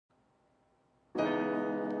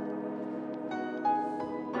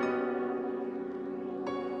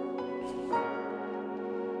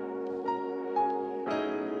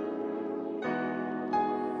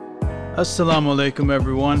Assalamu alaikum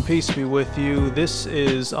everyone, peace be with you. This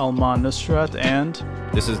is Alman Nusrat and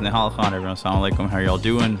this is Nihal Khan, everyone. Assalamu alaikum, how are y'all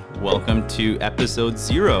doing? Welcome to episode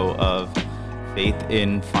 0 of Faith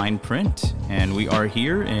in Fine Print. And we are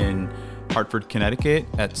here in Hartford, Connecticut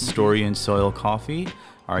at Story and Soil Coffee,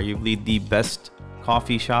 arguably the best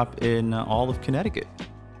coffee shop in all of Connecticut.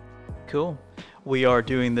 Cool. We are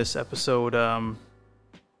doing this episode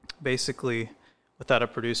basically without a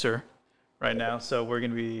producer right now, so we're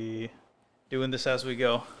going to be doing this as we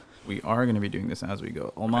go. We are going to be doing this as we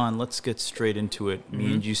go. Alman, let's get straight into it.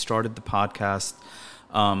 Me and you started the podcast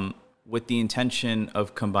with the intention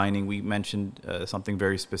of combining. We mentioned something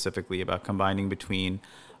very specifically about combining between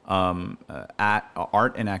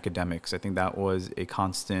art and academics. I think that was a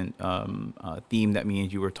constant theme that me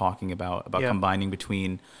and you were talking about combining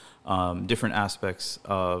between different aspects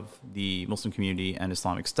of the Muslim community and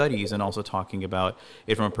Islamic studies, and also talking about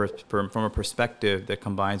it from a perspective that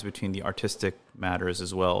combines between the artistic matters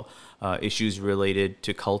as well, issues related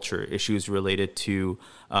to culture, issues related to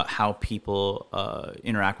how people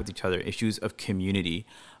interact with each other, issues of community.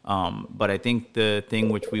 But I think the thing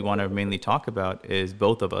which we want to mainly talk about is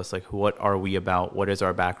both of us, like what are we about? What is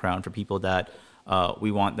our background for people that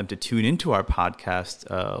we want them to tune into our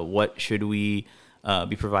podcast? What should we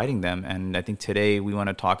be providing them? And I think today we want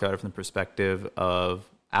to talk about it from the perspective of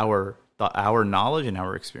our knowledge and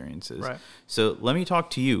our experiences. Right. So let me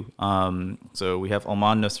talk to you. So we have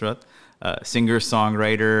Alman Nusrat,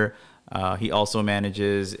 singer-songwriter. He also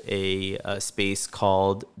manages a space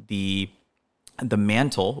called the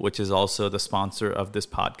Mantle, which is also the sponsor of this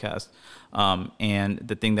podcast. And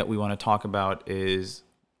the thing that we want to talk about is,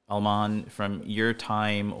 Alman, from your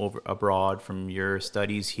time abroad, from your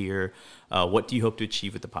studies here, what do you hope to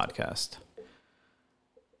achieve with the podcast?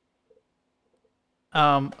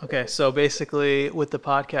 Okay, so basically with the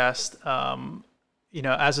podcast,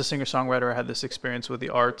 as a singer-songwriter, I had this experience with the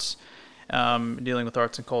arts, dealing with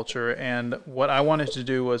arts and culture. And what I wanted to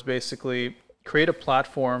do was basically create a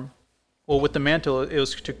platform. Well, with the Mantle, it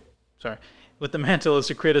was to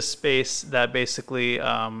create a space that basically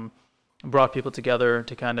brought people together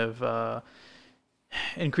to kind of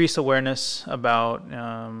increase awareness about,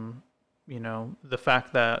 the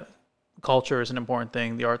fact that culture is an important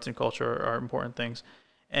thing. The arts and culture are important things.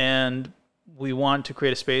 And we want to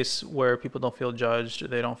create a space where people don't feel judged.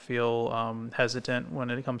 They don't feel hesitant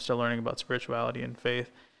when it comes to learning about spirituality and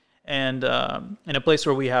faith. And in a place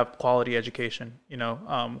where we have quality education,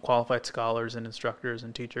 qualified scholars and instructors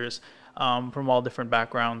and teachers from all different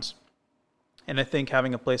backgrounds. And I think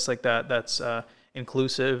having a place like that that's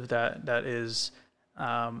inclusive, that is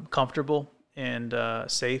comfortable and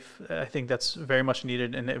safe, I think that's very much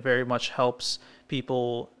needed, and it very much helps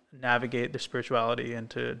people navigate their spirituality and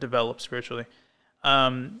to develop spiritually.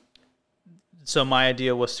 So my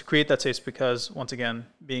idea was to create that space because, once again,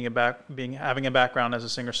 having a background as a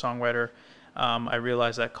singer-songwriter, I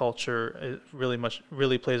realized that culture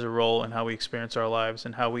really plays a role in how we experience our lives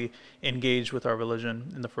and how we engage with our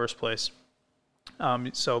religion in the first place.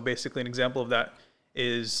 So basically an example of that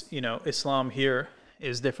is, Islam here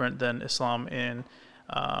is different than Islam in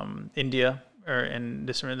India, or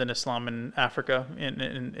different than Islam in Africa,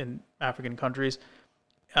 in African countries.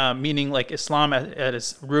 Meaning like Islam at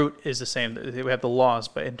its root is the same. We have the laws,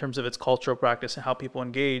 but in terms of its cultural practice and how people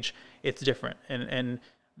engage, it's different. And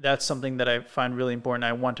that's something that I find really important.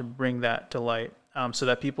 I want to bring that to light so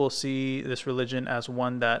that people see this religion as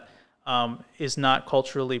one that is not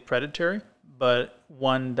culturally predatory, but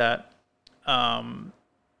one that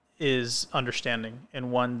is understanding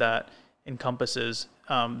and one that encompasses.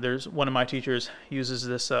 There's one of my teachers uses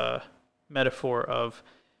this metaphor of,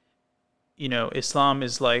 Islam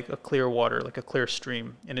is like a clear water, like a clear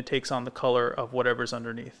stream, and it takes on the color of whatever's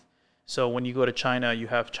underneath. So when you go to China, you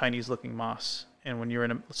have Chinese-looking mosques, and when you're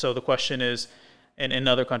so the question is, and in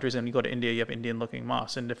other countries, and you go to India, you have Indian-looking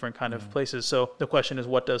mosques in different kind of places. So the question is,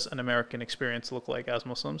 what does an American experience look like as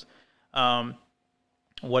Muslims?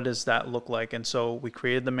 What does that look like? And so we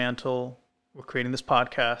created the Mantle. We're creating this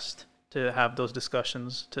podcast to have those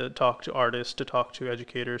discussions, to talk to artists, to talk to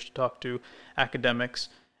educators, to talk to academics,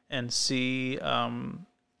 and see,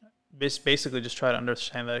 basically just try to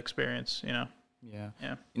understand that experience, Yeah.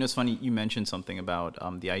 It's funny, you mentioned something about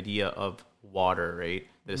the idea of water, right?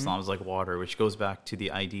 That Islam is like water, which goes back to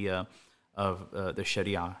the idea of the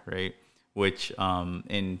Sharia, right? Which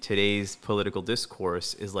in today's political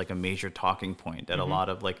discourse is like a major talking point that a lot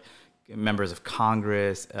of like members of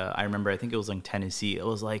Congress, I think it was in Tennessee, it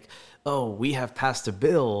was like, oh, we have passed a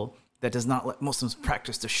bill that does not let Muslims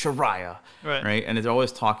practice the Sharia, Right. right? And it's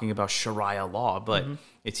always talking about Sharia law, but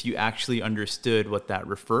it's you actually understood what that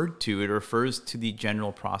referred to. It refers to the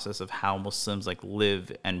general process of how Muslims like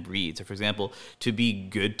live and breathe. So, for example, to be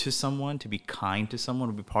good to someone, to be kind to someone,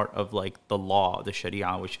 would be part of like the law, the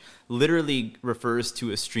Sharia, which literally refers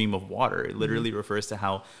to a stream of water. It literally refers to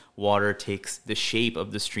how water takes the shape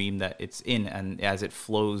of the stream that it's in, and as it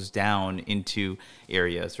flows down into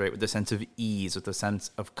areas, right, with a sense of ease, with a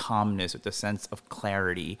sense of calmness, with a sense of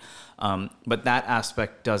clarity. But that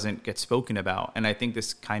aspect doesn't get spoken about. And I think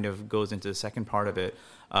this kind of goes into the second part of it.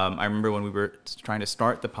 I remember when we were trying to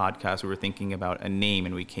start the podcast, we were thinking about a name,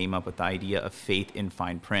 and we came up with the idea of faith in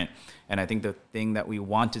fine print. And I think the thing that we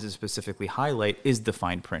wanted to specifically highlight is the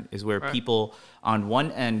fine print, is where people on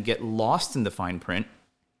one end get lost in the fine print,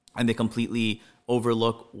 and they completely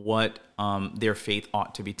overlook what their faith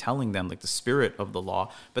ought to be telling them, like the spirit of the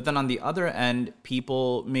law. But then on the other end,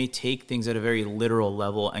 people may take things at a very literal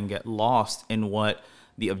level and get lost in what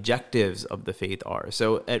the objectives of the faith are.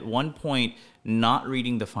 So at one point, not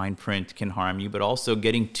reading the fine print can harm you, but also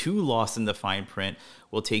getting too lost in the fine print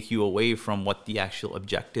will take you away from what the actual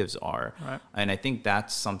objectives are. Right. And I think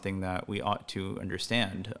that's something that we ought to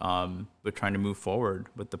understand. But trying to move forward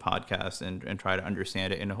with the podcast and try to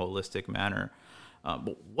understand it in a holistic manner.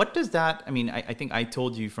 But what does that, I mean, I think I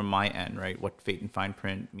told you from my end, right, what faith in fine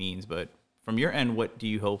print means, but from your end, what do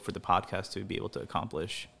you hope for the podcast to be able to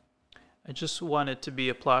accomplish? I just want it to be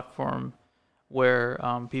a platform where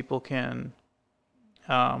people can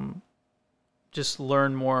just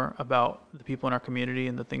learn more about the people in our community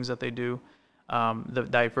and the things that they do, the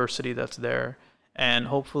diversity that's there. And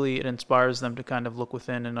hopefully it inspires them to kind of look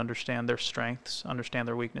within and understand their strengths, understand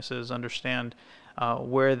their weaknesses, understand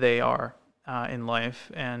where they are in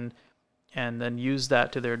life, and then use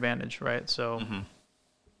that to their advantage, right? So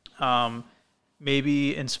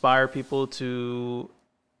maybe inspire people to,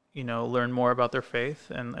 learn more about their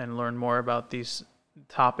faith and learn more about these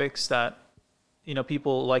topics that,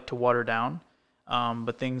 people like to water down,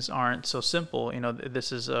 but things aren't so simple.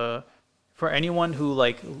 This is for anyone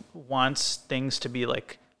who wants things to be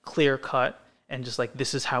clear cut and just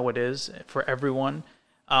this is how it is for everyone.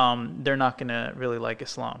 They're not going to really like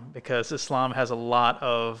Islam, because Islam has a lot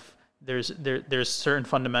of, there's certain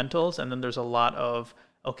fundamentals, and then there's a lot of,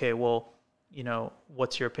 okay, well,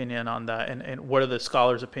 what's your opinion on that? And what are the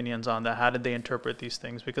scholars' opinions on that? How did they interpret these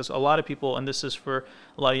things? Because a lot of people, and this is for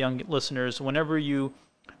a lot of young listeners, whenever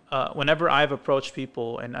I've approached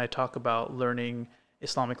people and I talk about learning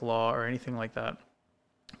Islamic law or anything like that,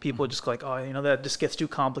 people just go oh, that just gets too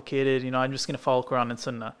complicated. I'm just going to follow Quran and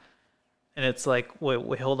Sunnah. And it's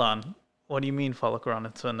wait, hold on. What do you mean follow Quran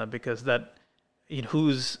and Sunnah? Because that,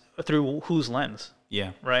 through whose lens?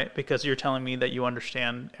 Yeah. Right? Because you're telling me that you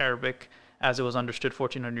understand Arabic as it was understood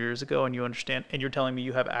 1,400 years ago, and you're telling me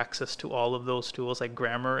you have access to all of those tools like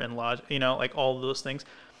grammar and logic, all of those things,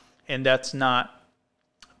 and that's not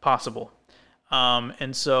possible.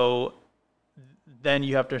 And so then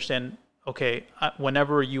you have to understand, okay,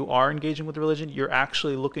 whenever you are engaging with religion, you're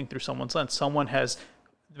actually looking through someone's lens.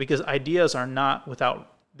 Because ideas are not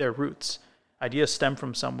without their roots. Ideas stem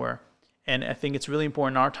from somewhere. And I think it's really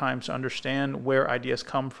important in our times to understand where ideas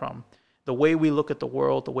come from. The way we look at the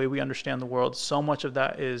world, the way we understand the world, so much of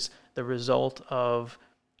that is the result of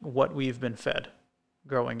what we've been fed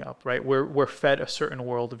growing up, right? We're fed a certain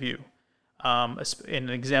worldview. An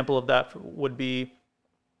example of that would be,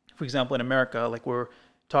 for example, in America, we're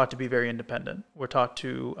taught to be very independent. We're taught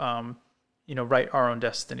to, write our own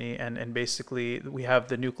destiny. And basically we have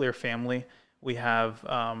the nuclear family. We have,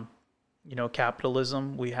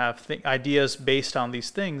 capitalism. We have ideas based on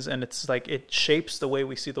these things, and it's it shapes the way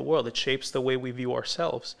we see the world. It shapes the way we view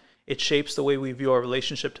ourselves. It shapes the way we view our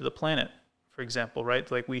relationship to the planet, for example, right?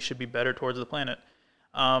 We should be better towards the planet.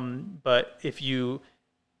 But if you,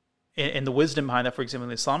 and the wisdom behind that, for example, in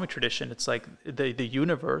the Islamic tradition, it's the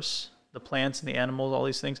universe, the plants and the animals, all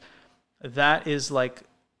these things, that is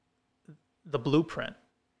the blueprint.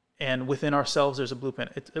 And within ourselves, there's a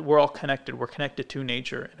blueprint. We're all connected. We're connected to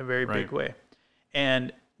nature in a very big way.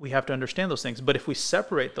 And we have to understand those things. But if we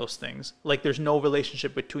separate those things, there's no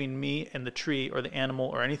relationship between me and the tree or the animal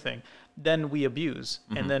or anything, then we abuse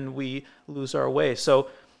and then we lose our way. So,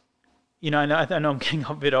 I know I'm getting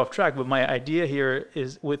a bit off track, but my idea here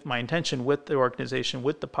is, with my intention with the organization,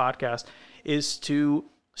 with the podcast, is to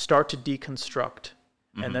start to deconstruct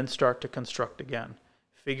and then start to construct again.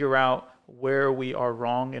 Figure out where we are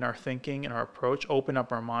wrong in our thinking and our approach, open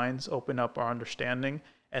up our minds, open up our understanding,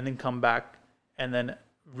 and then come back and then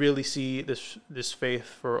really see this faith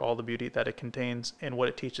for all the beauty that it contains and what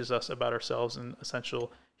it teaches us about ourselves and essential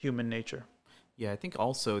human nature. Yeah, I think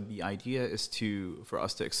also the idea is for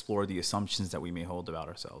us to explore the assumptions that we may hold about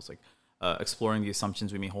ourselves, like exploring the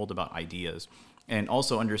assumptions we may hold about ideas, and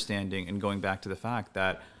also understanding and going back to the fact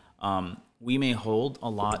that we may hold a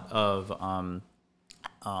lot of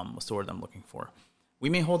what's the word I'm looking for? We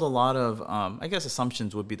may hold a lot of, I guess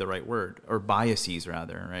assumptions would be the right word, or biases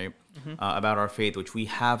rather, right? About our faith, which we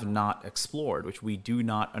have not explored, which we do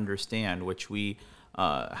not understand, which we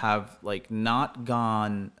have like not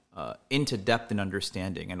gone into depth in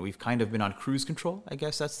understanding, and we've kind of been on cruise control. I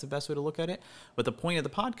guess that's the best way to look at it. But the point of the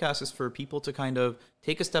podcast is for people to kind of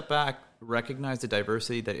take a step back, recognize the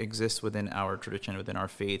diversity that exists within our tradition, within our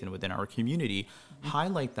faith, and within our community,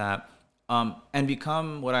 highlight that, and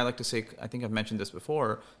become what I like to say, I think I've mentioned this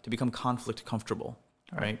before, to become conflict comfortable.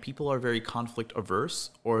 Right? People are very conflict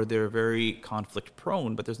averse, or they're very conflict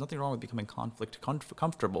prone, but there's nothing wrong with becoming conflict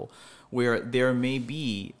comfortable, where there may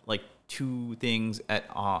be like two things at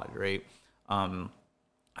odd, right?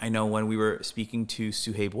 I know when we were speaking to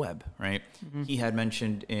Suhaib Webb, right? He had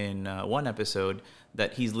mentioned in one episode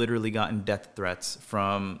that he's literally gotten death threats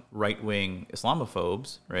from right-wing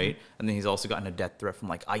Islamophobes, right? And then he's also gotten a death threat from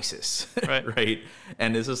like ISIS, right?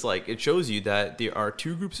 And it's just like, it shows you that there are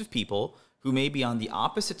two groups of people who may be on the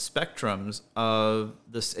opposite spectrums of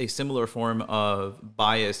a similar form of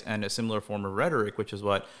bias and a similar form of rhetoric, which is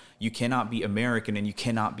what you cannot be American and you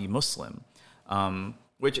cannot be Muslim.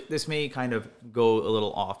 Which this may kind of go a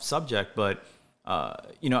little off subject, but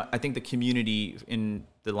I think the community in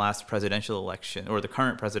the last presidential election, or the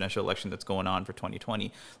current presidential election that's going on for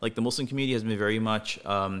 2020, like the Muslim community has been very much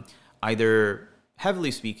either heavily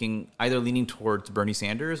speaking, either leaning towards Bernie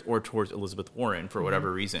Sanders or towards Elizabeth Warren for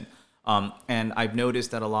whatever reason. And I've noticed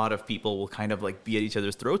that a lot of people will kind of like be at each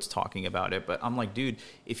other's throats talking about it. But I'm like, dude,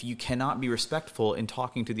 if you cannot be respectful in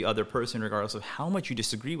talking to the other person, regardless of how much you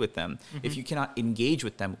disagree with them, if you cannot engage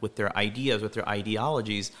with them, with their ideas, with their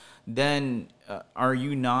ideologies, then are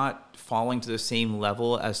you not falling to the same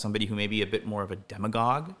level as somebody who may be a bit more of a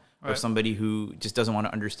demagogue, or somebody who just doesn't want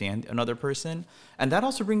to understand another person? And that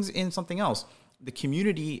also brings in something else. The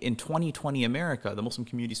community in 2020 America, the Muslim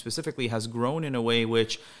community specifically, has grown in a way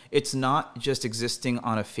which it's not just existing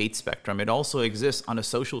on a faith spectrum. It also exists on a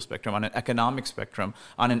social spectrum, on an economic spectrum,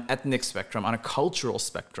 on an ethnic spectrum, on a cultural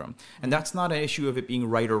spectrum. And that's not an issue of it being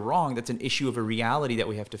right or wrong. That's an issue of a reality that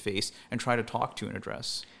we have to face and try to talk to and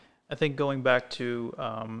address. I think going back to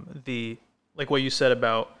like what you said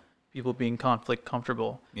about people being conflict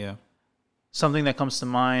comfortable. Yeah. Something that comes to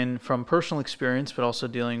mind from personal experience, but also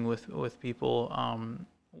dealing with people,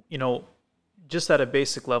 just at a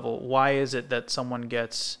basic level, why is it that someone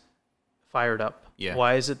gets fired up? Yeah.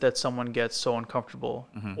 Why is it that someone gets so uncomfortable?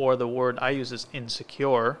 Or the word I use is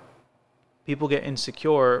insecure. People get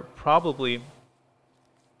insecure probably,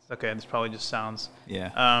 okay, this probably just sounds...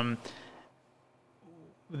 Yeah.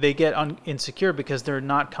 They get insecure because they're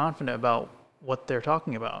not confident about what they're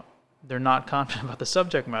talking about. They're not confident about the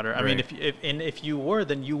subject matter. I mean, if you were,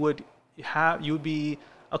 then you would be,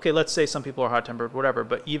 okay, let's say some people are hot-tempered, whatever,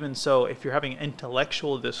 but even so, if you're having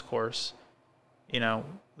intellectual discourse,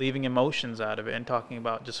 leaving emotions out of it and talking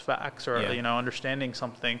about just facts or, understanding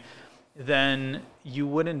something, then you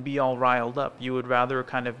wouldn't be all riled up. You would rather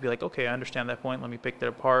kind of be like, okay, I understand that point. Let me pick that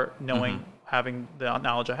apart, knowing, having the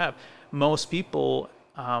knowledge I have. Most people,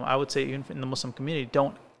 I would say even in the Muslim community,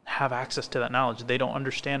 don't have access to that knowledge. They don't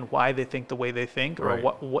understand why they think the way they think, or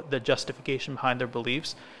what the justification behind their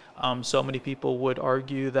beliefs. So many people would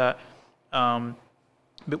argue that,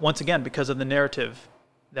 but once again, because of the narrative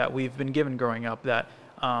that we've been given growing up, that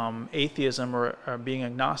atheism or being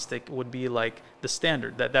agnostic would be like the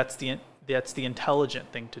standard, that's the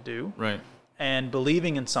intelligent thing to do. Right. And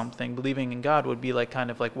believing in something, believing in God, would be like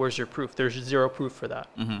kind of like, where's your proof? There's zero proof for that.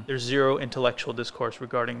 There's zero intellectual discourse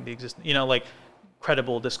regarding the existence, like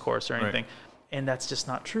credible discourse or anything. And that's just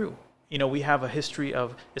not true. We have a history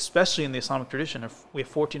of, especially in the Islamic tradition, we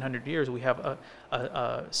have 1,400 years, we have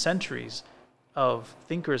centuries of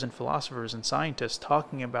thinkers and philosophers and scientists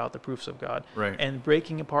talking about the proofs of God, and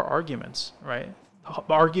breaking apart arguments, right?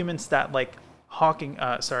 Arguments that like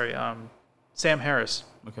Sam Harris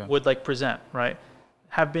would like present, right?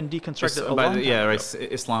 Have been deconstructed a long time ago.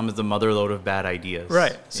 Islam is the motherlode of bad ideas.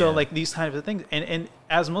 Right. So like these kinds of things. And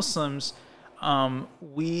as Muslims,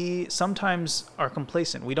 we sometimes are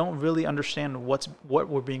complacent. We don't really understand what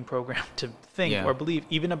we're being programmed to think or believe,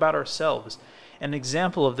 even about ourselves. An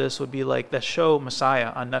example of this would be like the show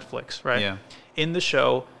Messiah on Netflix, right? Yeah. In the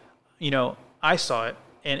show, I saw it,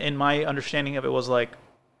 and my understanding of it was like,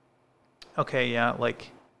 okay,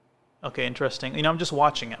 interesting. I'm just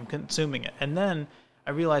watching it. I'm consuming it. And then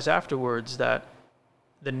I realized afterwards that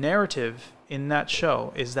the narrative in that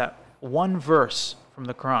show is that one verse from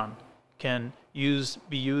the Quran can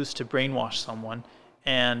be used to brainwash someone,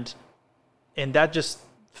 and that just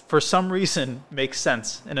for some reason makes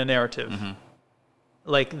sense in a narrative.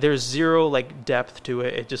 Like there's zero like depth to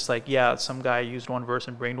it. It's just like, yeah, some guy used one verse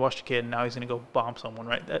and brainwashed a kid, and now he's gonna go bomb someone,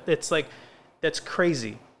 right? It's like, that's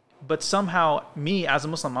crazy. But somehow, me as a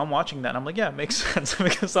Muslim, I'm watching that and I'm like, yeah, it makes sense,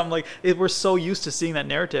 because I'm like, we're so used to seeing that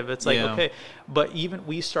narrative. It's like, okay, but even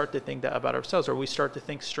we start to think that about ourselves, or we start to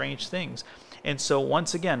think strange things. And so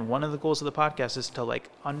once again, one of the goals of the podcast is to like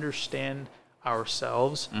understand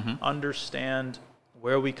ourselves, understand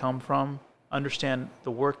where we come from, understand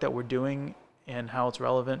the work that we're doing and how it's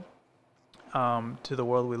relevant to the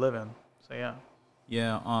world we live in. So yeah.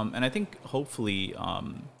 Yeah, and I think hopefully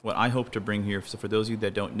what I hope to bring here, so for those of you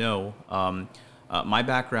that don't know, my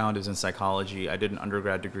background is in psychology. I did an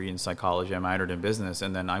undergrad degree in psychology. I minored in business,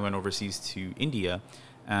 and then I went overseas to India,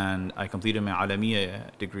 and I completed my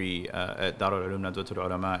Alamiya degree at Darul Uloom Nadwatul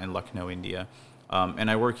Ulama in Lucknow, India. And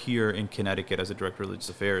I work here in Connecticut as a director of religious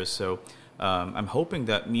affairs. So I'm hoping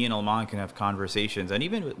that me and Alman can have conversations, and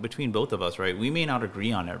even between both of us, right? We may not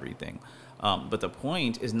agree on everything. But the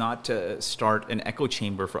point is not to start an echo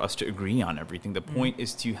chamber for us to agree on everything. The point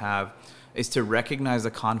is to recognize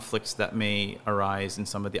the conflicts that may arise in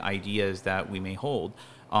some of the ideas that we may hold,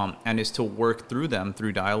 and is to work through them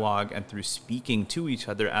through dialogue and through speaking to each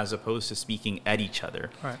other as opposed to speaking at each other.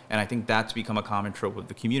 Right. And I think that's become a common trope of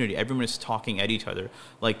the community. Everyone is talking at each other.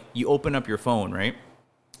 Like, you open up your phone, right?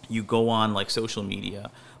 You go on like social media.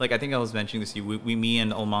 Like, I think I was mentioning this to you. Me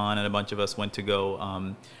and Alman and a bunch of us went to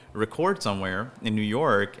go record somewhere in New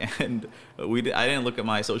York, and I didn't look at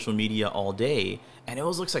my social media all day, and it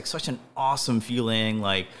looks like such an awesome feeling.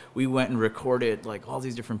 Like, we went and recorded like all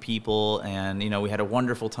these different people, and we had a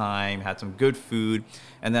wonderful time, had some good food,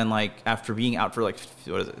 and then like after being out for like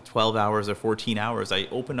 12 hours or 14 hours, I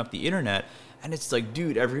opened up the internet. And it's like,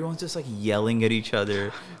 dude, everyone's just like yelling at each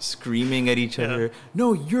other, screaming at each other.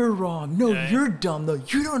 No, you're wrong. No, you're dumb. No,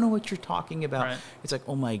 you don't know what you're talking about. Right. It's like,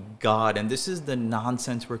 oh my God. And this is the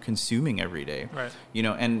nonsense we're consuming every day. Right.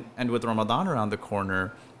 And with Ramadan around the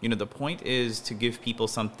corner, the point is to give people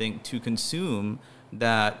something to consume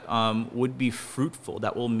that would be fruitful,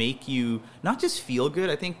 that will make you not just feel good.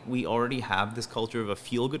 I think we already have this culture of a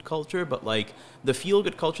feel-good culture, but like the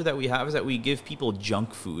feel-good culture that we have is that we give people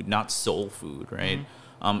junk food, not soul food, right?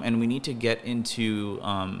 And we need to get into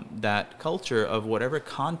that culture of whatever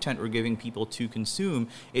content we're giving people to consume,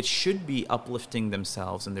 it should be uplifting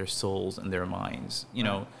themselves and their souls and their minds,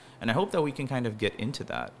 know. And I hope that we can kind of get into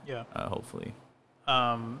that, hopefully.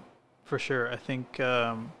 For sure. I think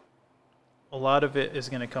a lot of it is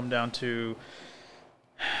going to come down to,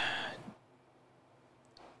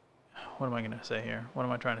 what am I going to say here? What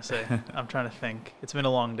am I trying to say? I'm trying to think. It's been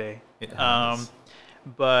a long day.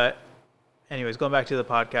 But anyways, going back to the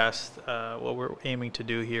podcast, what we're aiming to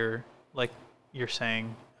do here, like you're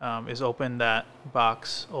saying, is open that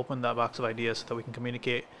box of ideas so that we can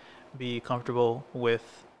communicate, be comfortable with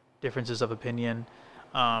differences of opinion,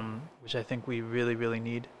 which I think we really, really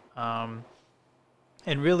need.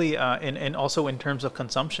 And really, and also in terms of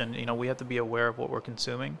consumption, we have to be aware of what we're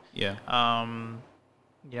consuming. Yeah.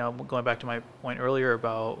 Going back to my point earlier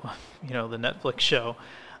about, the Netflix show,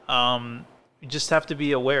 you just have to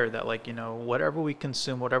be aware that, like, whatever we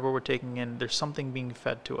consume, whatever we're taking in, there's something being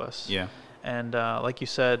fed to us. Yeah. And like you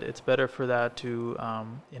said, it's better for that to,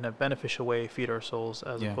 in a beneficial way, feed our souls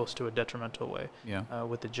as opposed to a detrimental way. Yeah.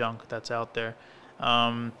 With the junk that's out there.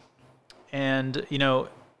 And,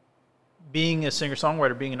 being a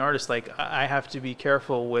singer-songwriter, being an artist, like, I have to be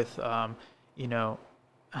careful with,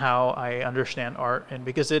 how I understand art, and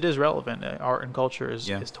because it is relevant. Art and culture is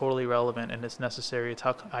totally relevant, and it's necessary. It's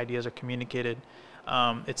how ideas are communicated.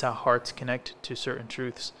 It's how hearts connect to certain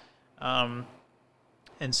truths. And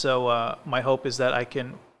so my hope is that I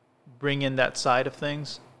can bring in that side of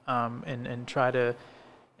things, and try to,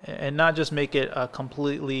 and not just make it a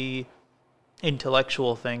completely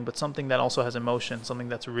intellectual thing, but something that also has emotion, something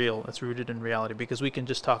that's real, that's rooted in reality, because we can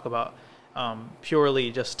just talk about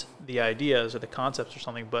purely just the ideas or the concepts or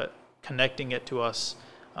something, but connecting it to us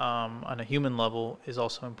on a human level is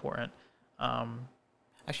also important.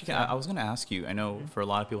 Actually, I was going to ask you, I know for a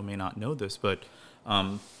lot of people may not know this, but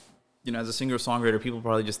as a singer-songwriter, people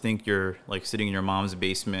probably just think you're like sitting in your mom's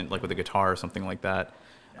basement, like with a guitar or something like that.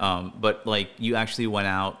 But like, you actually went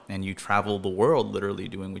out and you traveled the world, literally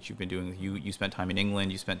doing what you've been doing. You spent time in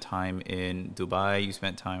England, you spent time in Dubai, you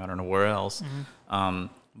spent time, I don't know where else.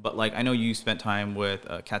 But like, I know you spent time with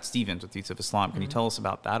Cat Stevens with Youth of Islam. Can you tell us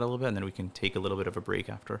about that a little bit? And then we can take a little bit of a break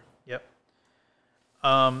after. Yep.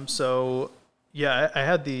 So yeah, I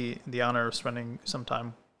had the honor of spending some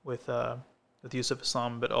time with Yusuf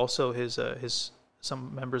Islam, but also his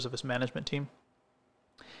some members of his management team,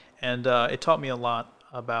 and it taught me a lot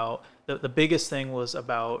about the biggest thing was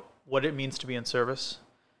about what it means to be in service,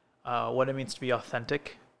 what it means to be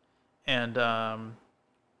authentic, and how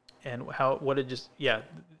what it just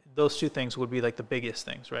those two things would be like the biggest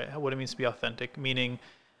things, right? What it means to be authentic, meaning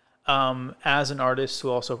as an artist who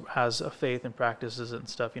also has a faith and practices and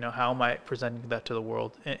stuff, how am I presenting that to the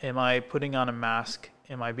world? Am I putting on a mask?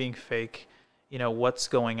 Am I being fake? What's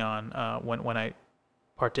going on when I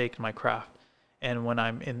partake in my craft and when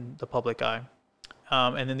I'm in the public eye?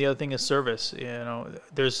 And then the other thing is service.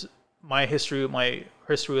 There's my history with my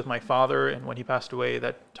father, and when he passed away,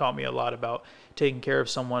 that taught me a lot about taking care of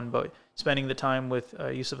someone. But spending the time with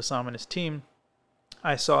Yusuf Islam and his team,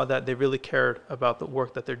 I saw that they really cared about the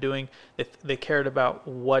work that they're doing. They cared about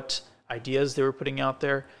what ideas they were putting out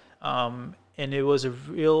there, and it was a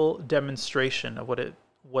real demonstration of what it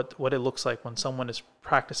looks like when someone is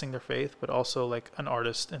practicing their faith, but also like an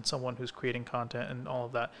artist and someone who's creating content and all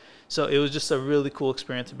of that. So it was just a really cool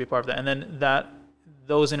experience to be a part of that. And then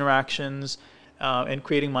those interactions and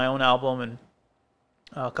creating my own album and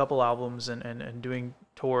a couple albums and doing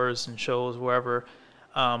tours and shows wherever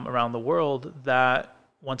around the world, that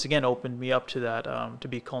once again opened me up to that, to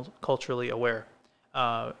be culturally aware,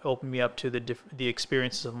 opened me up to the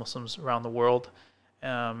experiences of Muslims around the world,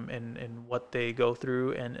 and what they go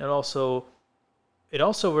through. And it also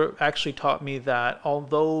actually taught me that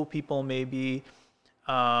although people may be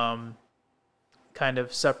kind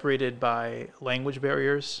of separated by language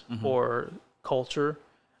barriers or culture,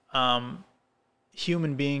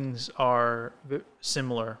 human beings are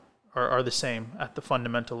similar, are the same at the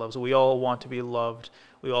fundamental levels. We all want to be loved.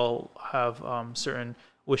 We all have certain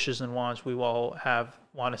wishes and wants. We all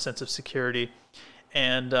want a sense of security,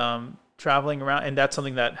 and traveling around, and that's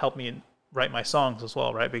something that helped me write my songs as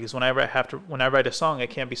well, right? Because when I write a song, I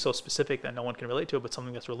can't be so specific that no one can relate to it, but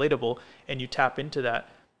something that's relatable, and you tap into that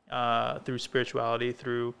through spirituality,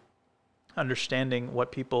 through understanding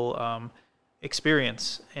what people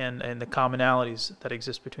experience and the commonalities that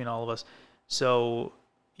exist between all of us. So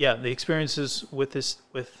yeah, the experiences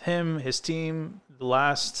with him, his team, the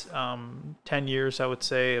last 10 years, I would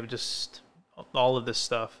say, of just all of this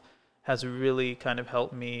stuff has really kind of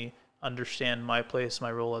helped me understand my place,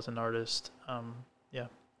 my role as an artist. Yeah.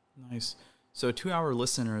 Nice. So to our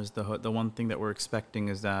listeners, the one thing that we're expecting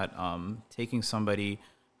is that taking somebody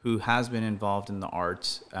who has been involved in the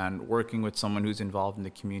arts and working with someone who's involved in the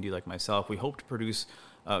community like myself, we hope to produce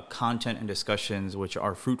content and discussions which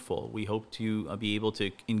are fruitful. We hope to be able to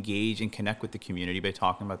engage and connect with the community by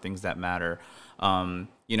talking about things that matter.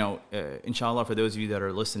 Inshallah, for those of you that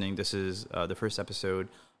are listening, this is the first episode.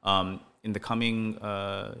 In the coming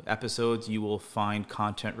episodes, you will find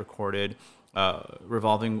content recorded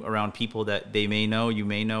revolving around people that they may know, you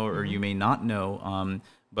may know, or you may not know,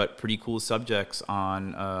 but pretty cool subjects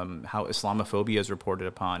on how Islamophobia is reported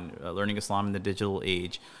upon, learning Islam in the digital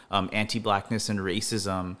age, anti-blackness and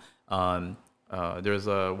racism. There's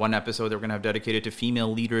one episode that we're going to have dedicated to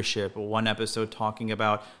female leadership, one episode talking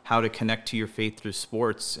about how to connect to your faith through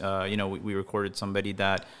sports. We recorded somebody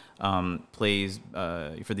that plays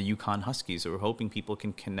for the Yukon Huskies. So we're hoping people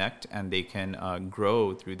can connect and they can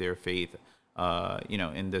grow through their faith,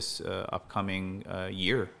 in this upcoming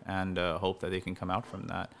year, and hope that they can come out from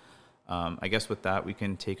that. I guess with that, we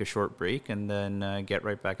can take a short break and then get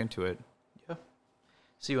right back into it. Yeah.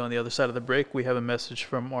 See you on the other side of the break. We have a message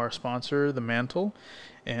from our sponsor, The Mantle,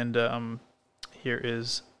 and here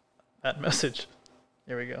is that message.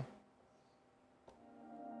 Here we go.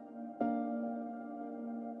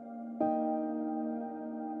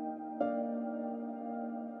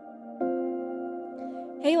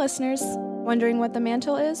 Hey listeners, wondering what The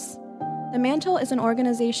Mantle is? The Mantle is an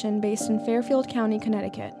organization based in Fairfield County,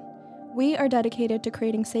 Connecticut. We are dedicated to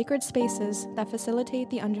creating sacred spaces that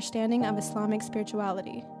facilitate the understanding of Islamic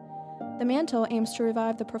spirituality. The Mantle aims to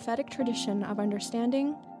revive the prophetic tradition of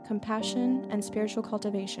understanding, compassion, and spiritual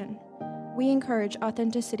cultivation. We encourage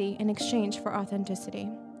authenticity in exchange for authenticity.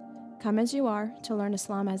 Come as you are to learn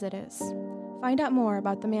Islam as it is. Find out more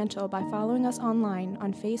about The Mantle by following us online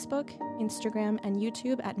on Facebook, Instagram, and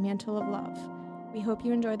YouTube at Mantle of Love. We hope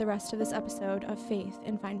you enjoy the rest of this episode of Faith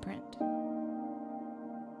in Fine Print.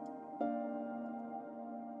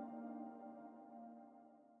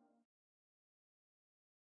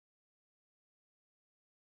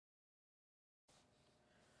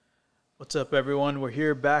 What's up, everyone? We're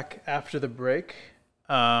here back after the break.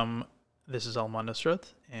 This is Alman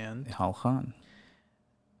Nusrat and Hal Khan.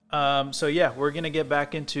 We're going to get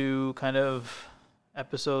back into kind of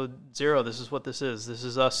episode 0. This is what this is. This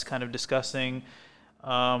is us kind of discussing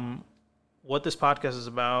what this podcast is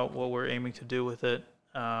about, what we're aiming to do with it.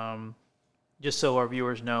 Just so our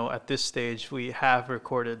viewers know, at this stage, we have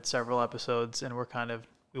recorded several episodes, and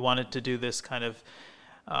we wanted to do this kind of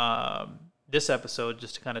this episode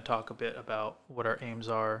just to kind of talk a bit about what our aims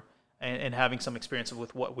are and having some experience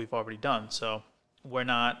with what we've already done. So we're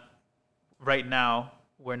not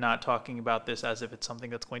talking about this as if it's something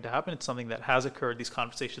that's going to happen. It's something that has occurred. These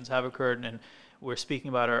conversations have occurred, and we're speaking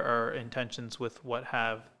about our intentions with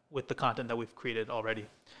with the content that we've created already,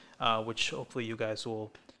 which hopefully you guys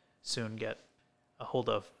will soon get a hold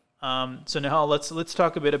of. So Nihal, let's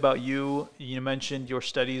talk a bit about you. You mentioned your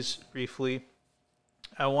studies briefly.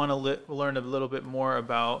 I want to learn a little bit more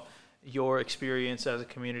about your experience as a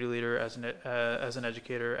community leader, as an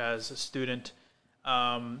educator, as a student.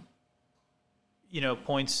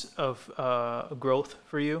 Points of growth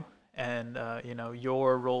for you, and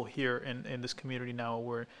your role here in this community now,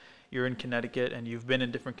 where you're in Connecticut and you've been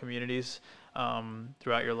in different communities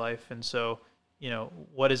throughout your life. And so,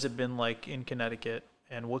 what has it been like in Connecticut,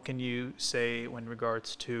 and what can you say in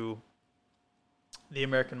regards to the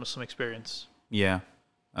American Muslim experience? Yeah.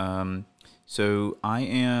 So I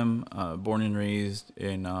am born and raised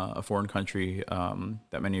in a foreign country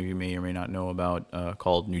that many of you may or may not know about,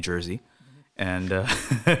 called New Jersey. And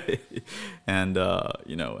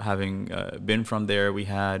having been from there, we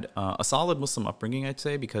had a solid Muslim upbringing, I'd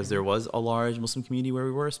say, because there was a large Muslim community where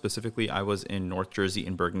we were. Specifically, I was in North Jersey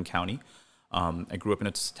in Bergen County. I grew up in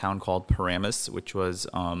a town called Paramus, which was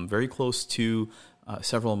very close to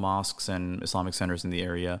several mosques and Islamic centers in the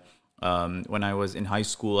area. When I was in high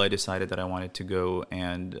school, I decided that I wanted to go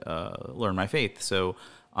and learn my faith. So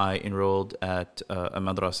I enrolled at a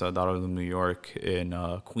madrasa, Darul Uloom New York, in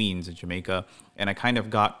Queens, in Jamaica, and I kind of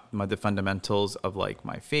got the fundamentals of like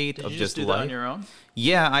my faith. Did of you just do life. that on your own?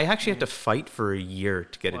 Yeah, I actually had to fight for a year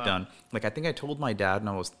to get it done. Like, I think I told my dad when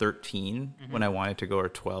I was 13 when I wanted to go, or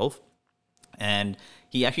 12, and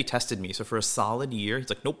he actually tested me. So for a solid year, he's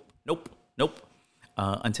like, nope.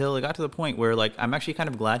 Until it got to the point where, like, I'm actually kind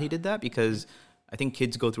of glad he did that, because I think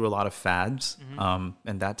kids go through a lot of fads.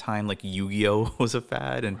 And that time, like, Yu-Gi-Oh was a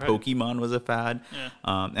fad, and Pokemon was a fad.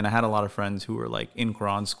 Yeah. And I had a lot of friends who were like in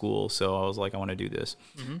Quran school. So I was like, I want to do this.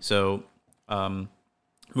 So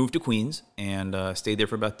moved to Queens and stayed there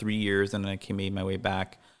for about 3 years. And then I made my way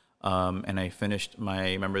back. And I finished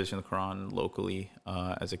my memorization of the Quran locally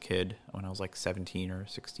as a kid when I was like 17 or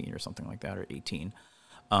 16 or something like that, or 18.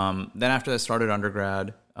 Then after that, started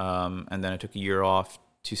undergrad, and then I took a year off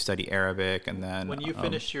to study Arabic. And then when you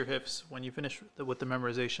finished your HIFs, with the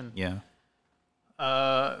memorization, yeah,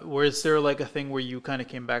 was there like a thing where you kind of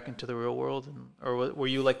came back into the real world, or were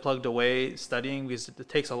you like plugged away studying, because it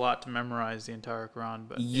takes a lot to memorize the entire Quran?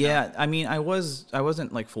 But yeah, I mean, I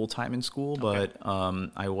wasn't like full time in school, but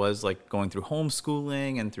I was like going through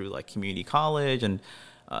homeschooling and through like community college, and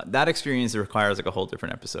that experience requires like a whole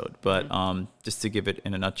different episode. But just to give it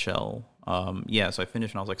in a nutshell, so I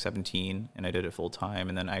finished when I was like 17, and I did it full time,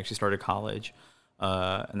 and then I actually started college,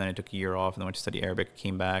 and then I took a year off, and then went to study Arabic.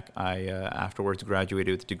 Came back. I afterwards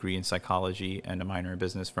graduated with a degree in psychology and a minor in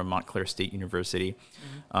business from Montclair State University.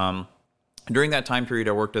 During that time period,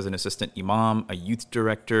 I worked as an assistant imam, a youth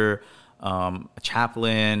director, a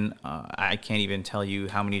chaplain. I can't even tell you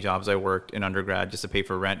how many jobs I worked in undergrad just to pay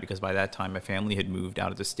for rent, because by that time my family had moved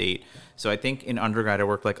out of the state. So I think in undergrad I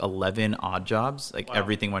worked like 11 odd jobs, like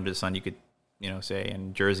everything under the sun you could say,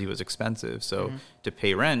 and Jersey was expensive. So to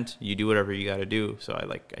pay rent, you do whatever you got to do. So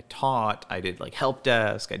I taught, I did like help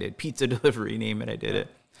desk, I did pizza delivery, name it, I did it.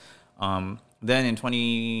 Then in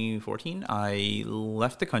 2014, I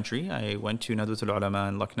left the country. I went to Nadwatul Ulama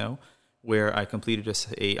in Lucknow, where I completed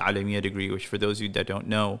a Alamiya degree, which for those of you that don't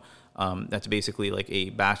know, that's basically like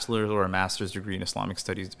a bachelor's or a master's degree in Islamic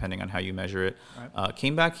studies, depending on how you measure it. Right.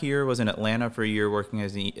 Came back here, was in Atlanta for a year working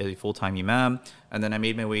as a full-time imam, and then I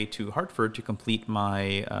made my way to Hartford to complete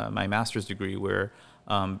my my master's degree, where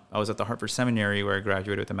I was at the Hartford Seminary, where I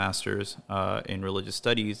graduated with a master's in religious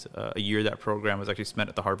studies. A year that program was actually spent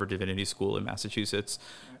at the Harvard Divinity School in Massachusetts.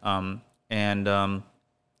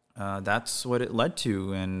 That's what it led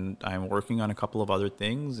to, and I'm working on a couple of other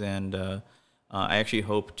things, and I actually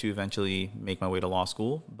hope to eventually make my way to law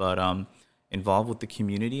school, but involved with the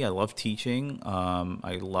community. I love teaching.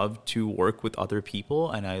 I love to work with other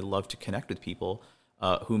people, and I love to connect with people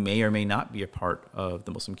who may or may not be a part of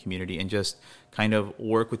the Muslim community, and just kind of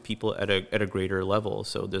work with people at a greater level.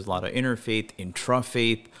 So there's a lot of interfaith,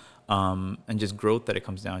 intra-faith, and just growth that it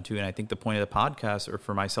comes down to. And I think the point of the podcast, or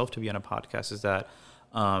for myself to be on a podcast, is that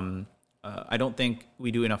I don't think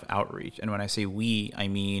we do enough outreach. And when I say we, I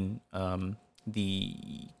mean the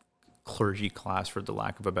clergy class, for the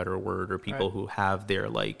lack of a better word, or people who have their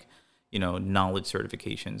like, knowledge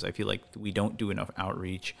certifications. I feel like we don't do enough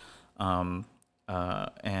outreach. And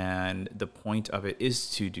the point of it is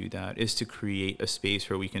to do that, is to create a space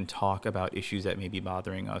where we can talk about issues that may be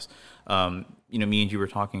bothering us. Me and you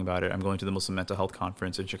were talking about it. I'm going to the Muslim Mental Health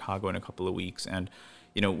Conference in Chicago in a couple of weeks. And,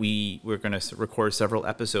 we're going to record several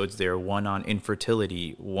episodes there, one on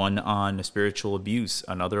infertility, one on spiritual abuse,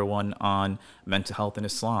 another one on mental health in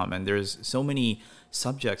Islam. And there's so many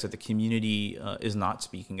subjects that the community is not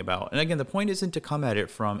speaking about. And again, the point isn't to come at it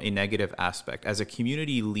from a negative aspect. As a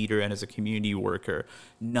community leader and as a community worker,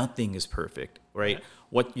 nothing is perfect, right?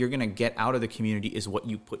 What you're going to get out of the community is what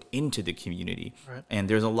you put into the community. Right. And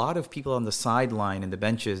there's a lot of people on the sideline and the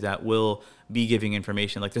benches that will be giving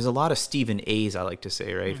information. Like there's a lot of Stephen A's, I like to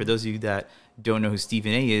say, right? Mm-hmm. For those of you that don't know who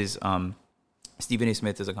Stephen A is, Stephen A.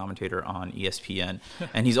 Smith is a commentator on ESPN,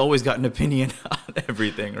 and he's always got an opinion on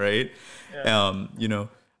everything, right? Yeah.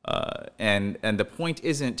 And the point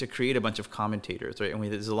isn't to create a bunch of commentators, right? I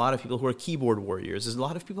mean, there's a lot of people who are keyboard warriors. There's a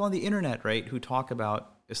lot of people on the internet, right, who talk about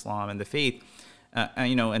Islam and the faith,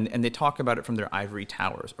 and they talk about it from their ivory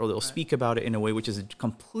towers, or they'll speak about it in a way which is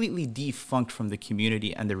completely defunct from the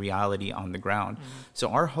community and the reality on the ground. Mm-hmm. So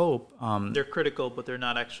our hope... they're critical, but they're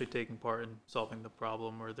not actually taking part in solving the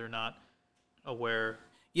problem, or they're not aware.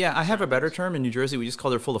 Yeah, I have a better term. In New Jersey, we just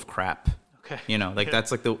call it full of crap. Okay.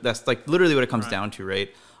 That's like literally what it comes down to,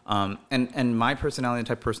 right? And my personality, the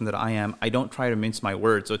type of person that I am, I don't try to mince my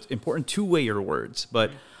words. So it's important to weigh your words,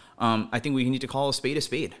 but I think we need to call a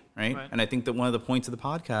spade, right? And I think that one of the points of the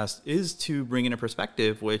podcast is to bring in a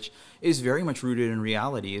perspective which is very much rooted in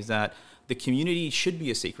reality, is that the community should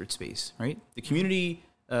be a sacred space, right? The community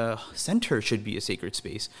center should be a sacred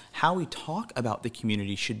space. How we talk about the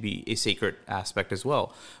community should be a sacred aspect as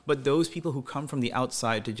well. But those people who come from the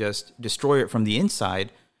outside to just destroy it from the inside,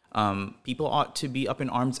 people ought to be up in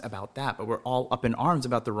arms about that. But we're all up in arms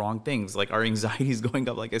about the wrong things. Like our anxiety is going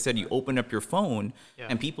up. Like I said, you open up your phone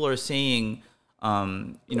and people are saying,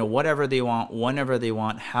 whatever they want, whenever they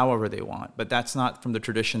want, however they want. But that's not from the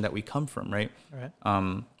tradition that we come from, right?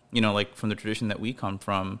 Like from the tradition that we come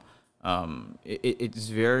from, it's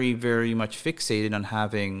very, very much fixated on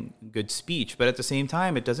having good speech, but at the same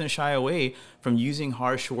time, it doesn't shy away from using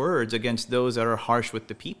harsh words against those that are harsh with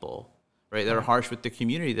the people, right? That are harsh with the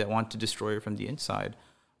community, that want to destroy it from the inside.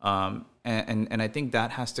 And I think that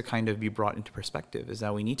has to kind of be brought into perspective, is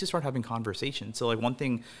that we need to start having conversations. So like one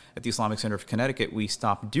thing at the Islamic Center of Connecticut, we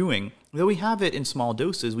stopped doing, though we have it in small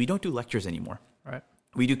doses, we don't do lectures anymore. Right.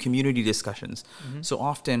 We do community discussions. Mm-hmm. So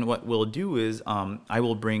often what we'll do is I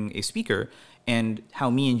will bring a speaker, and how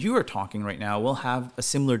me and you are talking right now, we'll have a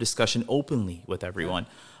similar discussion openly with everyone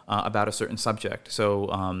about a certain subject.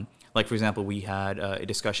 So like, for example, we had a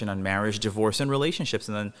discussion on marriage, divorce, and relationships,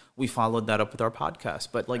 and then we followed that up with our podcast.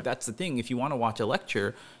 But like, that's the thing. If you want to watch a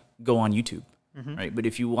lecture, go on YouTube. Mm-hmm. Right. But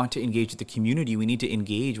if you want to engage with the community, we need to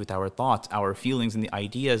engage with our thoughts, our feelings, and the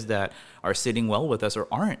ideas that are sitting well with us or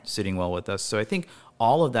aren't sitting well with us. So I think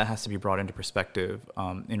all of that has to be brought into perspective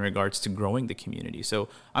in regards to growing the community. So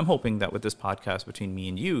I'm hoping that with this podcast between me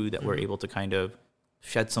and you, that we're able to kind of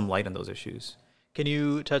shed some light on those issues. Can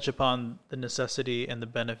you touch upon the necessity and the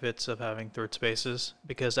benefits of having third spaces?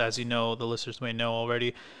 Because as you know, the listeners may know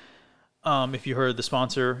already, if you heard the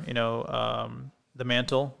sponsor, The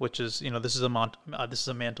Mantle, which is, this is a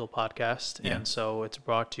Mantle podcast, and so it's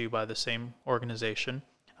brought to you by the same organization,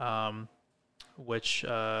 which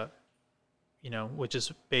is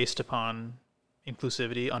based upon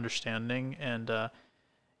inclusivity, understanding, and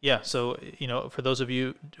so for those of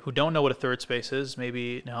you who don't know what a third space is,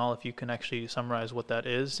 maybe Nihal, if you can actually summarize what that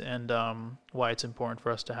is and why it's important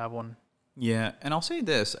for us to have one. Yeah, and I'll say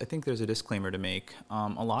this: I think there's a disclaimer to make.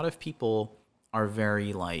 A lot of people are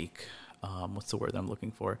very what's the word that I'm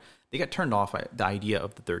looking for? They get turned off by the idea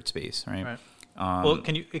of the third space, right? Well,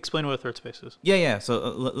 can you explain what a third space is? Yeah.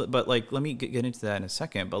 So, but let me get into that in a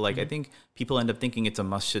second. But I think people end up thinking it's a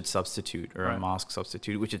masjid substitute or a mosque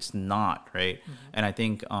substitute, which it's not, right? Mm-hmm. And I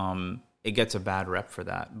think it gets a bad rep for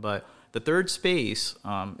that. But the third space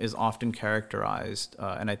is often characterized,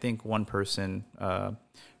 and I think one person,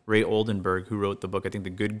 Ray Oldenburg, who wrote the book, I think The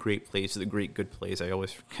Good Great Place, The Great Good Place. I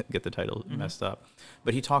always get the title messed up.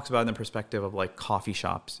 But he talks about it in the perspective of coffee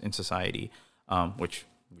shops in society, which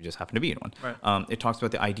we just happen to be in one. Right. It talks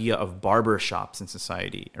about the idea of barber shops in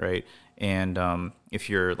society, right? And if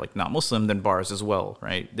you're not Muslim, then bars as well,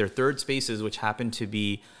 right? They're third spaces which happen to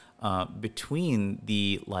be between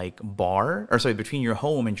the between your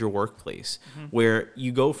home and your workplace, where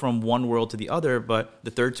you go from one world to the other, but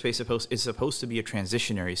the third space is supposed to be a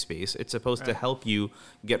transitionary space. It's supposed to help you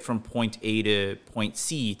get from point A to point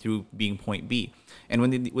C through being point B. And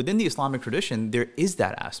within the Islamic tradition, there is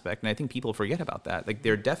that aspect, and I think people forget about that. Like,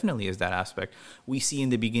 there definitely is that aspect. We see in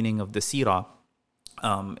the beginning of the Sirah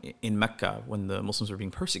in Mecca, when the Muslims were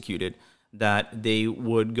being persecuted, that they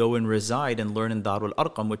would go and reside and learn in Darul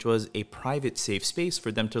Arqam, which was a private, safe space for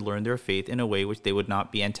them to learn their faith in a way which they would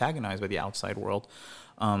not be antagonized by the outside world.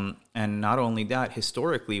 And not only that,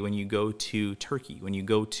 historically, when you go to Turkey, when you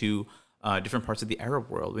go to different parts of the Arab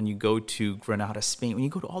world, when you go to Granada, Spain, when you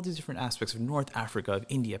go to all these different aspects of North Africa, of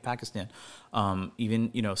India, Pakistan, even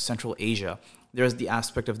Central Asia, there's the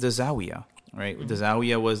aspect of the Zawiya, right? The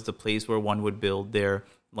Zawiya was the place where one would build their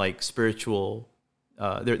spiritual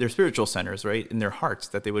their spiritual centers, right, in their hearts,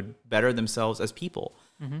 that they would better themselves as people.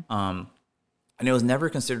 And it was never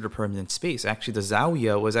considered a permanent space. Actually, the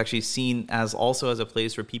Zawiya was actually seen as a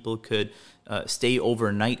place where people could stay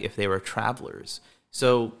overnight if they were travelers.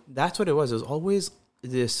 So that's what it was. It was always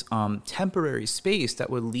this temporary space that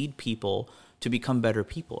would lead people to become better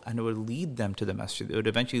people, and it would lead them to the masjid. It would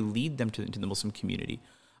eventually lead them to the Muslim community.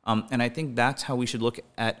 And I think that's how we should look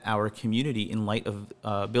at our community in light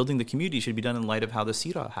of building the community should be done in light of how the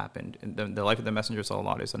Sirah happened, in the life of the Messenger,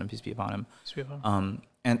 sallallahu alaihi wasallam, peace be upon him.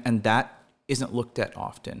 And that isn't looked at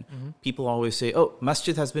often. People always say, "Oh,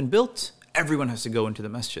 masjid has been built, everyone has to go into the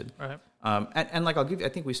masjid." Right. And like I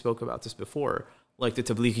think we spoke about this before, like the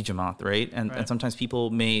Tablighi Jamaat, right? And sometimes people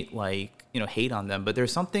may hate on them, but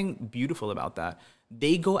there's something beautiful about that.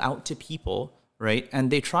 They go out to people, right?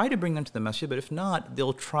 And they try to bring them to the masjid, but if not,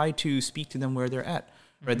 they'll try to speak to them where they're at,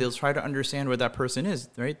 right? They'll try to understand where that person is,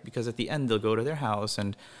 right? Because at the end, they'll go to their house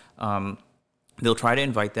and they'll try to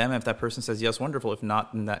invite them. If that person says yes, wonderful. If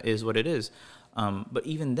not, then that is what it is. But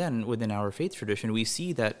even then, within our faith tradition, we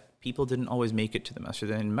see that people didn't always make it to the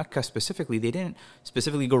masjid. And in Mecca specifically, they didn't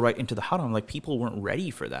specifically go right into the haram. Like, people weren't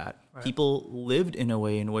ready for that. Right. People lived in a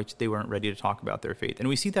way in which they weren't ready to talk about their faith. And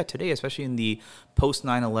we see that today, especially in the post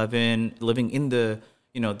 9/11, living in the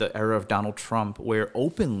era of Donald Trump, where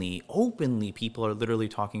openly people are literally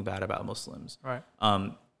talking bad about Muslims. Right.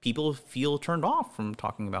 People feel turned off from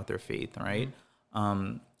talking about their faith, right?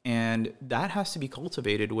 And that has to be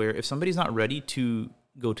cultivated, where if somebody's not ready to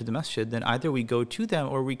go to the masjid, then either we go to them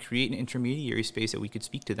or we create an intermediary space that we could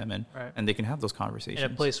speak to them in, and they can have those conversations.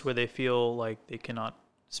 In a place where they feel like they cannot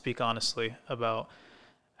speak honestly about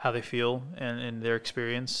how they feel and their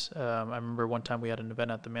experience. I remember one time we had an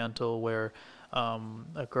event at the Mantle where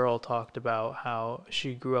a girl talked about how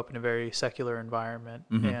she grew up in a very secular environment,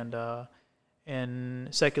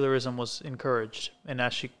 and secularism was encouraged. And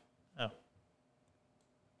as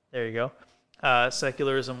there you go.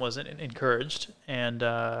 Secularism wasn't encouraged, and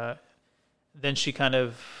then she kind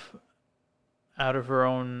of, out of her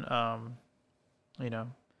own, a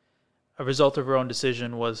result of her own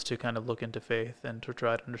decision was to kind of look into faith and to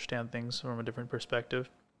try to understand things from a different perspective.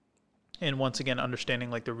 And once again,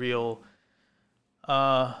 understanding like the real,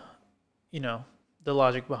 the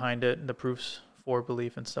logic behind it, and the proofs for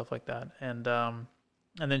belief and stuff like that. And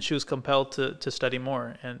then she was compelled to study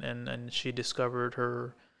more, and she discovered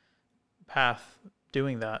her path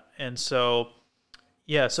doing that. And so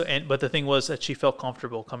but the thing was that she felt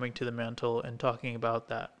comfortable coming to the Mantle and talking about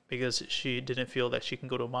that, because she didn't feel that she can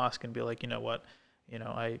go to a mosque and be like,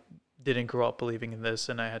 I didn't grow up believing in this,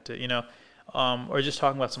 and I had to, or just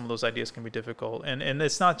talking about some of those ideas can be difficult. And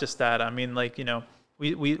it's not just that. I mean, like,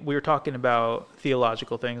 we were talking about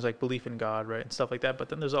theological things like belief in God, right, and stuff like that, but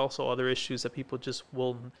then there's also other issues that people just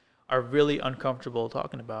are really uncomfortable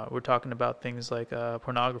talking about. We're talking about things like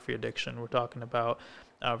pornography addiction. We're talking about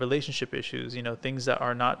relationship issues, things that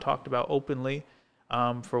are not talked about openly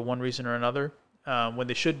for one reason or another when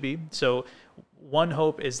they should be. So one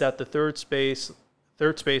hope is that the third spaces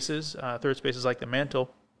like the Mantle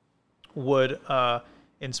would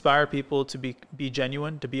inspire people to be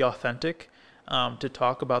genuine, to be authentic, to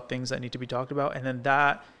talk about things that need to be talked about. And then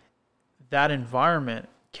that environment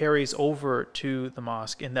carries over to the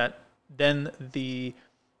mosque, in that then the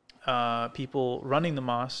people running the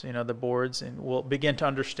mosque, the boards, and will begin to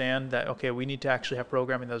understand that, okay, we need to actually have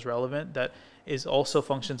programming that's relevant, that is also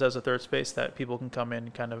functions as a third space that people can come in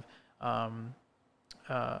and kind of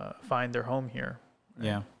find their home here. Right?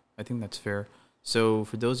 Yeah, I think that's fair. So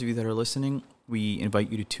for those of you that are listening, we invite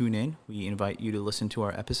you to tune in. We invite you to listen to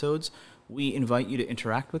our episodes. We invite you to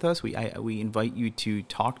interact with us. We invite you to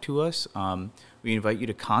talk to us. We invite you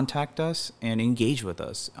to contact us and engage with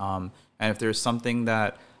us. And if there's something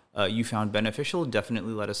that you found beneficial,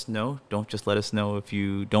 definitely let us know. Don't just let us know if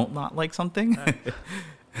you don't not like something.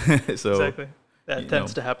 So exactly. That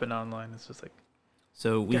tends to happen online. It's just like,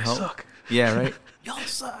 so we hope. Suck. Yeah, right. Y'all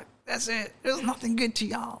suck. That's it. There's nothing good to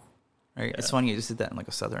y'all. Right. Yeah. It's funny. I just did that in like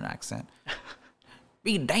a Southern accent.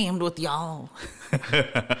 Be damned with y'all.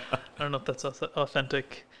 I don't know if that's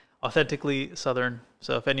authentically Southern.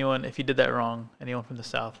 So if you did that wrong, anyone from the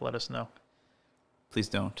South, let us know. Please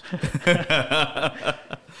don't. But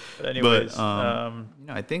anyways,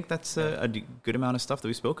 I think that's a good amount of stuff that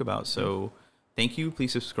we spoke about. So thank you.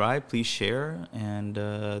 Please subscribe. Please share.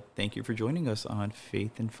 And thank you for joining us on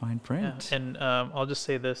Faith in Fine Print. Yeah. And I'll just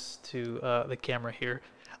say this to the camera here.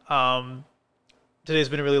 Today's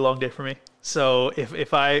been a really long day for me. So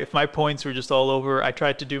if my points were just all over, I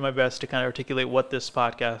tried to do my best to kind of articulate what this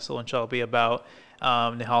podcast will inshallah be about.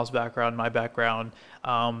 Nihal's background, my background.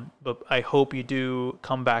 But I hope you do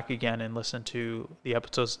come back again and listen to the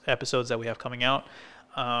episodes that we have coming out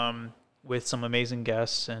with some amazing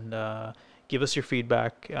guests, and give us your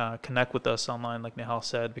feedback. Connect with us online, like Nihal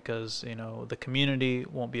said, because the community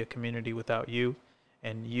won't be a community without you,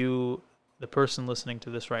 and you, the person listening to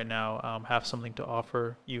this right now, have something to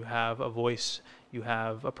offer. You have a voice, you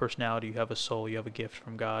have a personality, you have a soul, you have a gift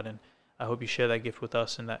from God, and I hope you share that gift with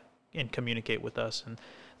us and communicate with us. And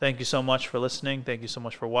thank you so much for listening. Thank you so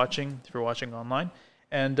much for watching online.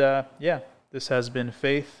 And this has been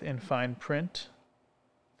Faith in Fine Print.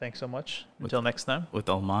 Thanks so much. Until next time. With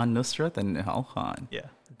Alman Nusrat and Nihal Khan. Yeah.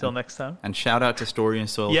 Until next time. And shout out to Story and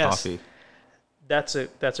Soil Coffee. That's a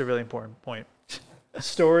really important point.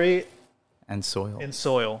 Story and Soil. And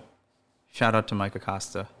Soil. Shout out to Mike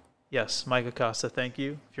Acosta. Yes, Mike Acosta, thank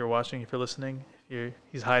you. If you're watching, if you're listening,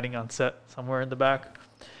 he's hiding on set somewhere in the back.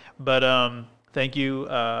 But thank you.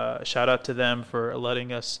 Shout out to them for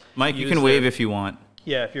letting us. Mike, you can wave if you want.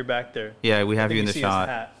 Yeah, if you're back there. Yeah, we have you in the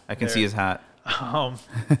shot. I can see his hat.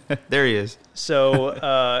 There he is.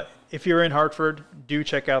 So if you're in Hartford, do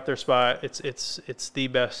check out their spot. It's the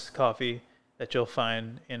best coffee that you'll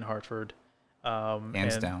find in Hartford.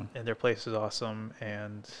 Hands down. And their place is awesome,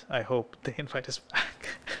 and I hope they invite us back.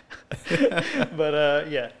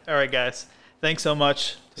 But yeah. All right, guys. Thanks so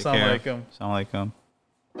much. Assalamu alaikum. Assalamu alaikum.